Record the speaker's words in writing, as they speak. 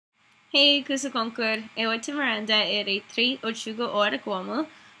Hei, gusto konkur. E oito Miranda e 23 uomo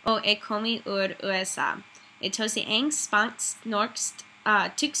o e comi USA. E tosi eng spanks norkst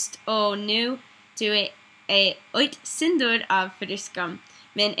tukst o nu du oit sindur av fyriskam.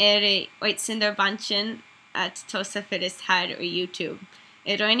 Men oit sindur banchen at tosa fyris här och YouTube.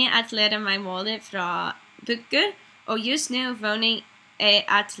 E roini att lära mig målet fra böcker och just nu våning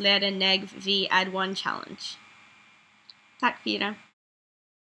att lära negv vi Add One Challenge. Tack Fira.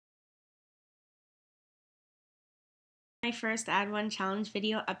 My first Add One Challenge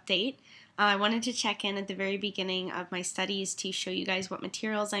video update. I wanted to check in at the very beginning of my studies to show you guys what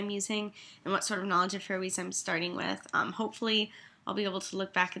materials I'm using and what sort of knowledge of Faroese I'm starting with. Hopefully I'll be able to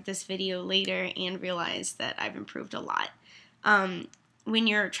look back at this video later and realize that I've improved a lot. When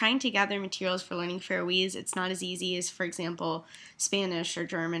you're trying to gather materials for learning Faroese, it's not as easy as, for example, Spanish or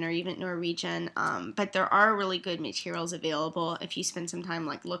German or even Norwegian, but there are really good materials available if you spend some time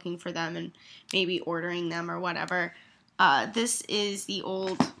like looking for them and maybe ordering them or whatever. This is the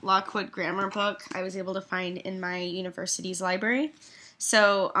old Lockwood grammar book I was able to find in my university's library.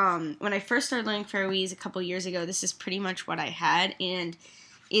 So when I first started learning Faroese a couple years ago, this is pretty much what I had, and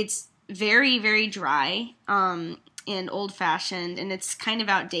it's very, very dry and old-fashioned, and it's kind of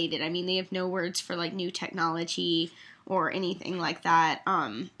outdated. I mean, they have no words for like new technology or anything like that.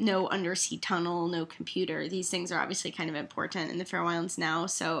 No undersea tunnel, no computer. These things are obviously kind of important in the Faroe Islands now,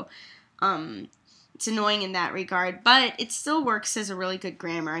 so it's annoying in that regard, but it still works as a really good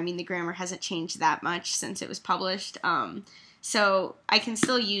grammar. I mean, the grammar hasn't changed that much since it was published, so I can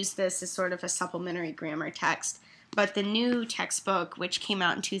still use this as sort of a supplementary grammar text. But the new textbook, which came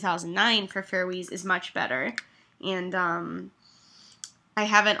out in 2009 for Faroese, is much better, and I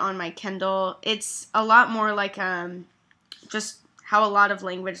have it on my Kindle. It's a lot more like just how a lot of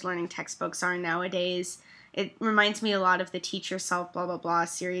language learning textbooks are nowadays. It reminds me a lot of the Teach Yourself blah blah blah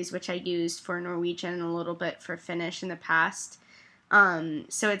series, which I used for Norwegian and a little bit for Finnish in the past.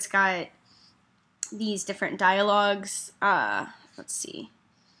 So it's got these different dialogues. Let's see.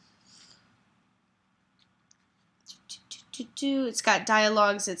 It's got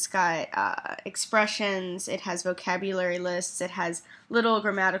dialogues, it's got expressions, it has vocabulary lists, it has little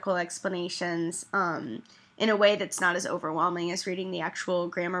grammatical explanations in a way that's not as overwhelming as reading the actual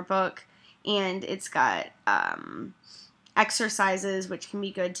grammar book. And it's got exercises, which can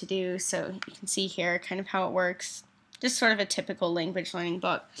be good to do. So you can see here kind of how it works. Just sort of a typical language learning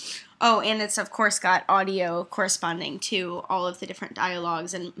book. Oh, and it's of course got audio corresponding to all of the different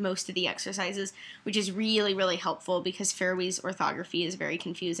dialogues and most of the exercises, which is really, really helpful because Faroese orthography is very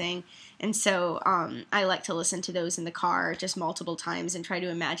confusing. And so I like to listen to those in the car just multiple times and try to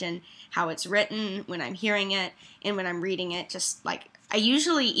imagine how it's written when I'm hearing it and when I'm reading it. Just like, I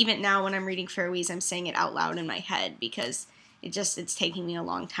usually, even now when I'm reading Faroese, I'm saying it out loud in my head because it's taking me a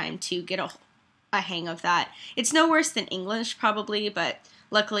long time to get a hang of that. It's no worse than English probably, but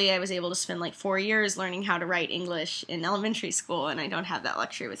luckily I was able to spend like 4 years learning how to write English in elementary school, and I don't have that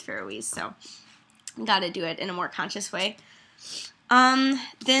luxury with Faroese, so gotta do it in a more conscious way. Then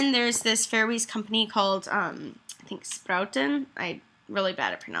there's this Faroese company called, I think Sprouten. I'm really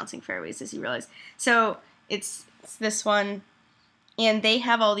bad at pronouncing Faroese, as you realize. So it's this one. And they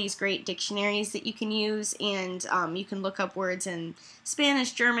have all these great dictionaries that you can use, and you can look up words in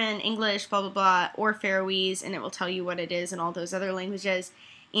Spanish, German, English, blah, blah, blah, or Faroese, and it will tell you what it is in all those other languages.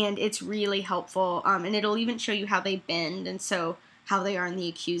 And it's really helpful, and it'll even show you how they bend, and so how they are in the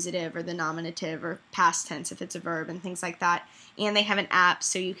accusative or the nominative or past tense if it's a verb and things like that. And they have an app,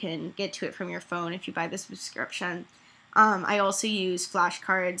 so you can get to it from your phone if you buy the subscription. I also use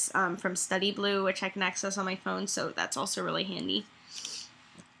flashcards from Study Blue, which I can access on my phone, so that's also really handy.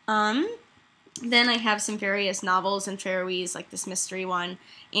 Then I have some various novels in Faroese, like this mystery one,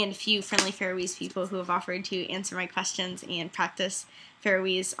 and a few friendly Faroese people who have offered to answer my questions and practice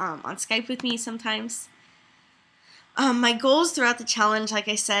Faroese on Skype with me sometimes. My goals throughout the challenge, like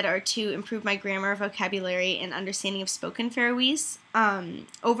I said, are to improve my grammar, vocabulary, and understanding of spoken Faroese.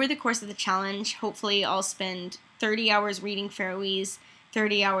 Over the course of the challenge, hopefully I'll spend 30 hours reading Faroese,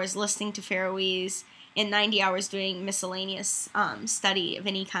 30 hours listening to Faroese, and 90 hours doing miscellaneous study of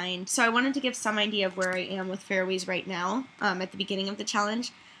any kind. So I wanted to give some idea of where I am with Faroese right now at the beginning of the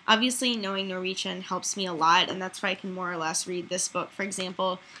challenge. Obviously, knowing Norwegian helps me a lot, and that's why I can more or less read this book, for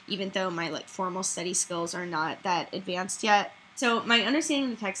example, even though my formal study skills are not that advanced yet. So my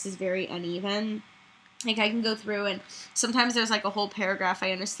understanding of the text is very uneven. Like, I can go through, and sometimes there's like a whole paragraph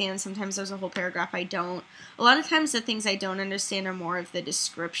I understand, sometimes there's a whole paragraph I don't. A lot of times the things I don't understand are more of the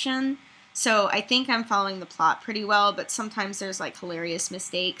description. So I think I'm following the plot pretty well, but sometimes there's like hilarious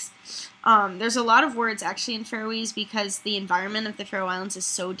mistakes. There's a lot of words actually in Faroese because the environment of the Faroe Islands is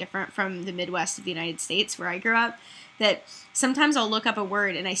so different from the Midwest of the United States where I grew up that sometimes I'll look up a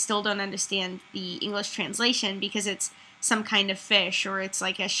word and I still don't understand the English translation because it's some kind of fish, or it's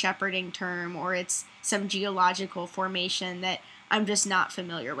like a shepherding term, or it's some geological formation that I'm just not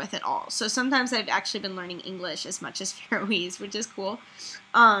familiar with at all. So sometimes I've actually been learning English as much as Faroese, which is cool.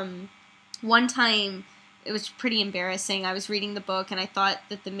 One time, it was pretty embarrassing. I was reading the book and I thought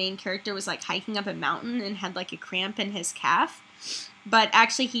that the main character was like hiking up a mountain and had like a cramp in his calf, but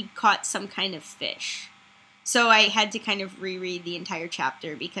actually he'd caught some kind of fish. So I had to kind of reread the entire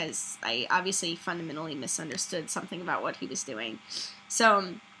chapter because I obviously fundamentally misunderstood something about what he was doing.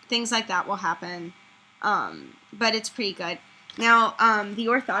 So things like that will happen, but it's pretty good. Now, the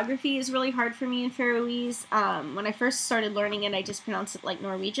orthography is really hard for me in Faroese. When I first started learning it, I just pronounced it like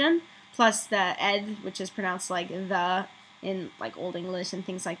Norwegian, plus the ed, which is pronounced like the in like Old English and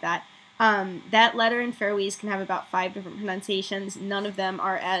things like that. That letter in Faroese can have about 5 different pronunciations. None of them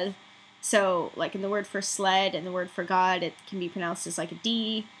are ed. So, like in the word for sled and the word for God, it can be pronounced as like a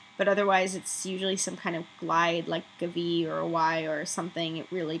D, but otherwise it's usually some kind of glide, like a V or a Y or something. It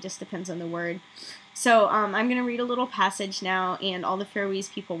really just depends on the word. So, I'm going to read a little passage now, and all the Faroese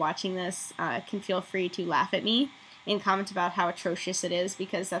people watching this can feel free to laugh at me and comment about how atrocious it is,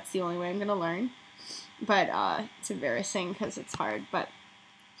 because that's the only way I'm going to learn. But it's embarrassing because it's hard, but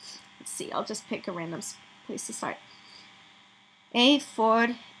let's see. I'll just pick a random place to start. For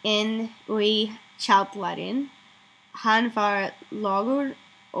in ui kjallarin. Han var lagur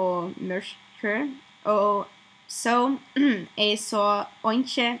og mørkur, og så så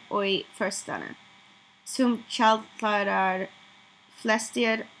ikke ui førstene. Som kjallarar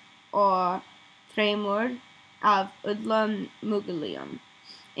flestir og fremur av udlom muglium.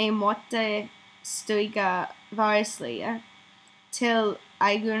 Måtte stuga varslige til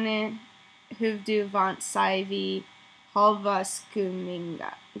eigerne huvdu vant seg vi halva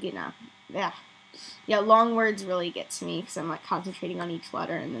skumminga. Yeah, long words really get to me because I'm like concentrating on each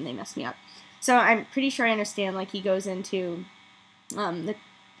letter and then they mess me up. So I'm pretty sure I understand, like, he goes into the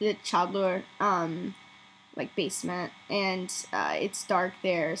Chadlur like basement, and it's dark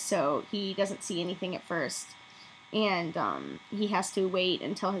there, so he doesn't see anything at first, and he has to wait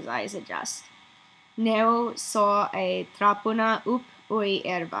until his eyes adjust. Neo så trappuna upp oi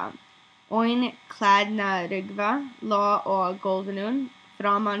erva. Oin klädna rygva la og golvenun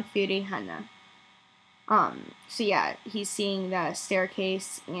framan fyri henne. So yeah, he's seeing the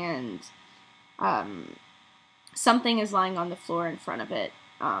staircase, and something is lying on the floor in front of it.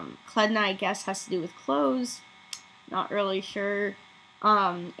 Klädna, I guess, has to do with clothes. Not really sure.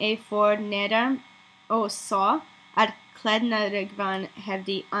 For nere och så att klädna rygvan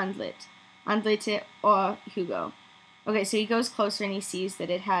hävdi andlit. Andlite or Hugo. Okay, so he goes closer and he sees that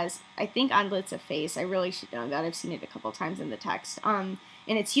it has, I think Andlit's a face. I really should know that. I've seen it a couple times in the text. And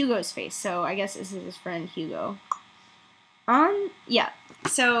it's Hugo's face, so I guess this is his friend Hugo. Yeah,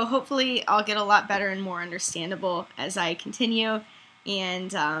 so hopefully I'll get a lot better and more understandable as I continue,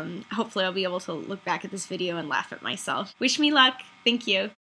 and hopefully I'll be able to look back at this video and laugh at myself. Wish me luck. Thank you.